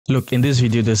Look, in this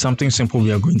video, there's something simple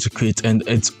we are going to create, and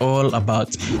it's all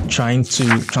about trying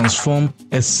to transform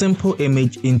a simple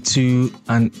image into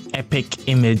an epic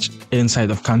image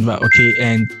inside of Canva, okay?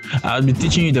 And I'll be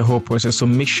teaching you the whole process, so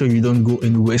make sure you don't go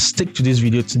anywhere. Stick to this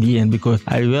video to the end, because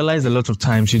I realize a lot of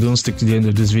times you don't stick to the end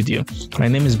of this video. My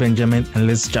name is Benjamin, and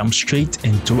let's jump straight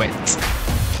into it.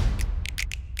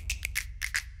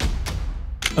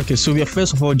 Okay, so we are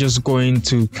first of all just going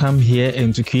to come here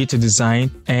and to create a design,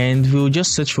 and we'll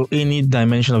just search for any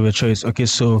dimension of your choice. Okay,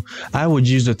 so I would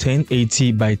use the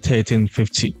 1080 by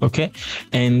 1350. Okay,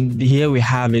 and here we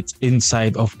have it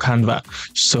inside of Canva.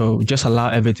 So just allow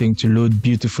everything to load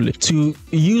beautifully. To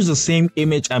use the same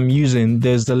image I'm using,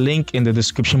 there's the link in the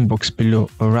description box below.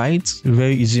 All right,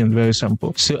 very easy and very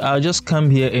simple. So I'll just come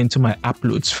here into my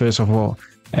uploads first of all,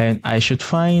 and I should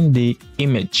find the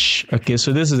image. Okay,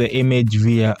 so this is the image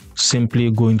we are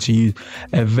simply going to use.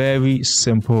 A very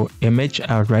simple image.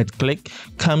 I'll right click,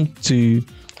 come to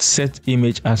set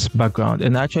image as background,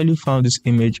 and I actually found this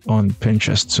image on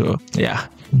Pinterest. So yeah,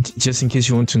 just in case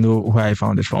you want to know where I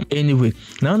found it from. Anyway,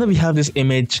 now that we have this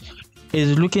image,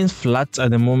 it's looking flat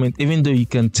at the moment, even though you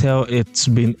can tell it's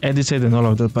been edited and all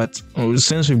of that, but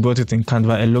since we brought it in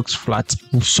Canva, it looks flat.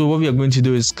 So what we are going to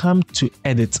do is come to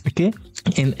edit. Okay,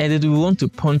 in edit we want to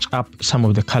punch up some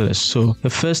of the colors. So the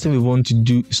first thing we want to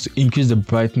do is to increase the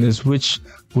brightness, which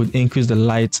would increase the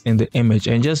light in the image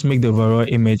and just make the overall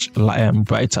image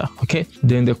brighter. Okay,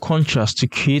 then the contrast to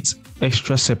create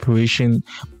extra separation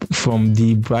from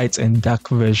the bright and dark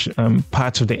version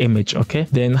part of the image. Okay,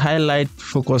 then highlight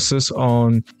focuses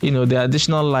on the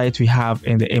additional light we have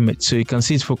in the image, so you can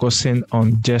see it's focusing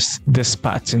on just this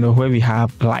part where we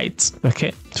have light.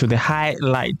 Okay, so the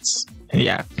highlights,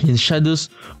 yeah, in shadows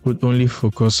would only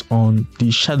focus on the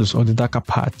shadows or the darker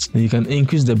parts. You can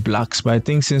increase the blacks, but I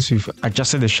think since we've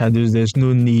adjusted the shadows, there's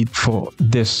no need for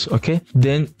this. Okay,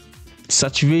 then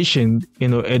saturation,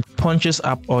 it punches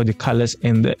up all the colors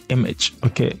in the image.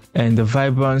 Okay, and the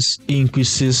vibrance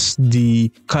increases the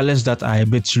colors that are a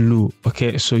bit low.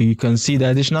 Okay, so you can see the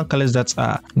additional colors that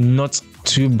are not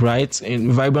too bright,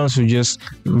 and vibrance will just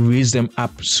raise them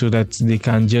up so that they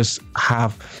can just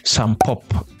have some pop.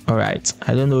 All right,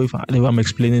 I don't know if I'm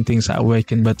explaining things are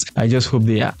working, but I just hope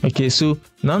they are. Okay, so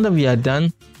now that we are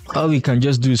done, all we can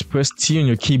just do is press T on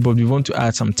your keyboard. We want to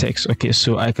add some text. Okay,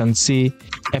 so I can say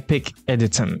epic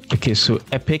editing. Okay, so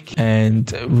epic,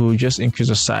 and we'll just increase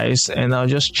the size, and I'll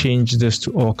just change this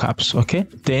to all caps. Okay,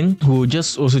 then we'll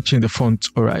just also change the font.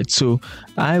 All right, so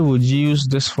I would use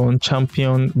this font,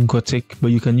 Champion Gothic,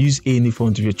 but you can use any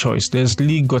font of your choice. There's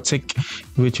Lee Gothic,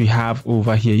 which we have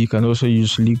over here. You can also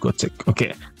use Lee Gothic.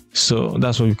 Okay, so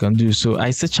that's what you can do. So I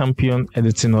say Champion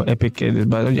editing or epic edit,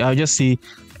 but I'll just see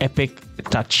epic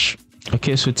touch.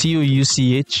 Okay, so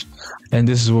TOUCH, and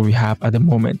this is what we have at the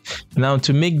moment. Now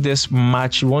to make this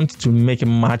match, we want to make a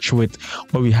match with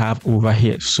what we have over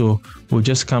here. So we'll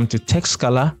just come to text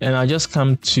color, and I'll just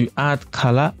come to add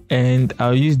color, and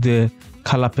I'll use the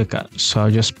color picker. So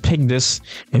I'll just pick this,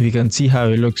 and we can see how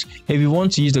it looks. If you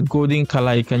want to use the golden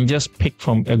color, you can just pick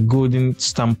from a golden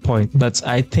standpoint, but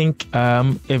I think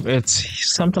if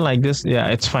it's something like this, yeah,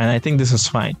 it's fine. I think this is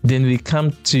fine. Then we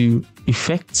come to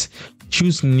effect,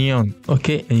 choose neon.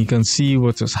 Okay, and you can see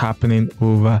what is happening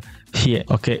over here.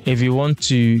 Okay, if you want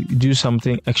to do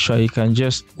something extra, you can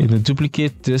just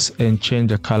duplicate this and change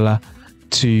the color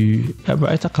to a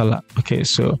brighter color. Okay,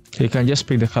 so you can just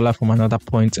pick the color from another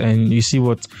point, and you see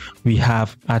what we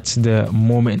have at the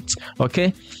moment.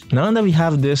 Okay, now that we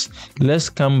have this, let's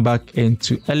come back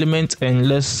into element and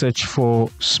let's search for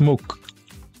smoke.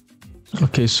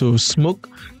 Okay, so smoke,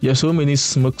 there are so many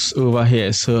smokes over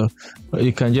here, so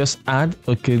you can just add.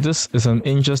 Okay, this is an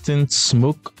interesting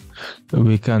smoke.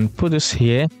 We can put this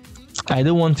here. I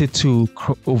don't want it to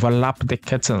overlap the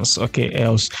curtains, okay,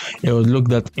 else it will look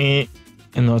that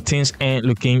things ain't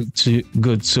looking too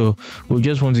good. So we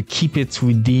just want to keep it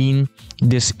within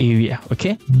this area.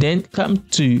 Okay, then come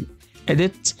to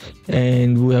edit,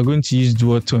 and we are going to use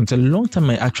dual tone. It's a long time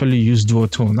I actually use dual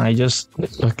tone.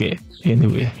 Okay,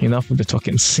 anyway, enough of the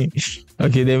talking.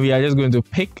 Okay, then we are just going to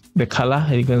pick the color,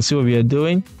 and you can see what we are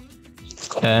doing,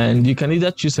 and you can either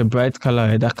choose a bright color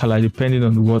or a dark color depending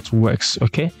on what works.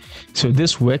 Okay, so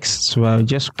this works, so I'll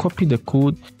just copy the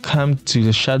code, come to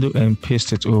the shadow, and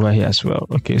paste it over here as well.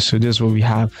 Okay, so this is what we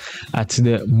have at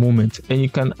the moment, and you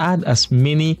can add as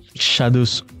many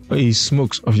shadows or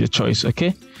smokes of your choice.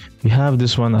 Okay, we have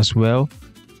this one as well,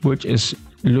 which is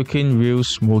looking real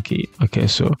smoky. Okay,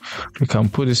 so we can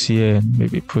put this here and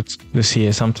maybe put this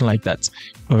here, something like that.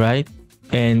 All right,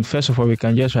 and first of all, we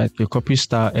can just write the copy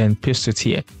star and paste it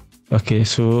here. Okay,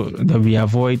 so that we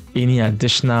avoid any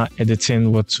additional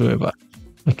editing whatsoever.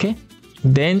 Okay,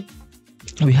 then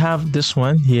we have this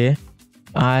one here.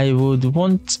 I would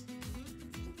want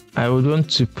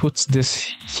to put this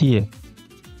here.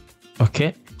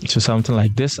 Okay, so something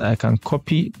like this. I can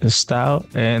copy the style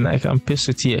and I can paste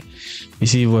it here. You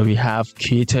see what we have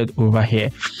created over here.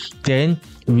 Then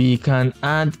we can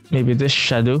add maybe this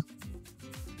shadow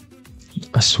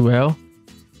as well.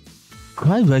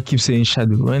 Why do I keep saying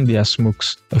shadow when there are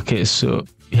smokes? Okay, so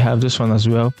we have this one as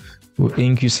well. We'll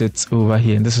increase it over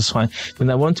here, and this is fine.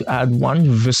 Then I want to add one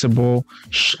visible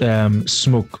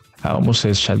smoke. I almost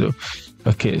said shadow.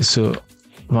 Okay, so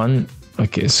one.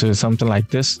 Okay, so something like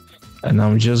this, and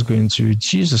I'm just going to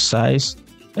reduce the size,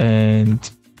 and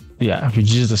yeah,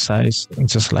 reduce the size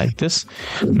just like this.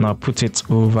 Now put it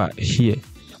over here.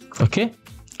 Okay,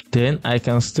 then I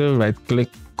can still right click,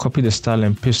 copy the style,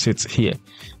 and paste it here.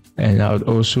 And I would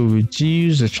also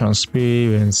reduce the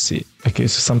transparency. Okay,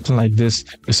 so something like this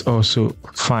is also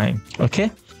fine. Okay,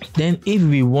 then if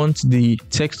we want the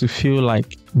text to feel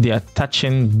like they are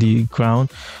touching the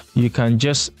ground, you can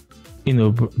just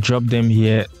drop them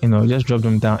here, just drop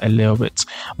them down a little bit.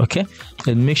 Okay,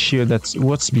 and make sure that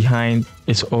what's behind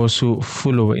is also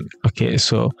following. Okay,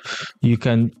 so you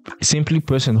can simply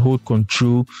press and hold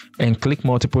Control and click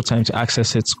multiple times to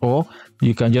access it, or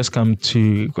you can just come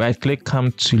to right click,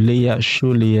 come to layer, show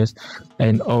layers,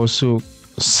 and also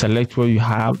select what you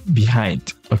have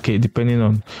behind. Okay, depending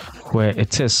on where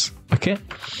it is. Okay,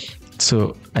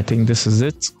 so I think this is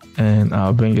it, and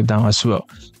I'll bring it down as well.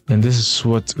 And this is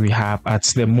what we have at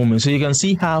the moment. So you can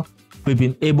see how we've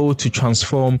been able to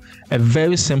transform a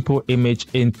very simple image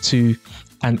into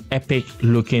an epic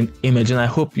looking image. And I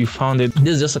hope you found it.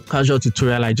 This is just a casual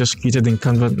tutorial I just created in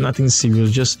Canva, nothing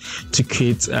serious, just to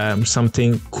create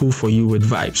something cool for you with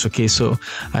vibes. Okay, so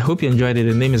I hope you enjoyed it.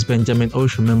 The name is Benjamin.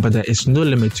 Always remember that it's no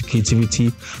limit to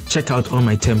creativity. Check out all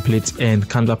my templates and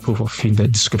Canva proof of in the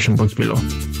description box below.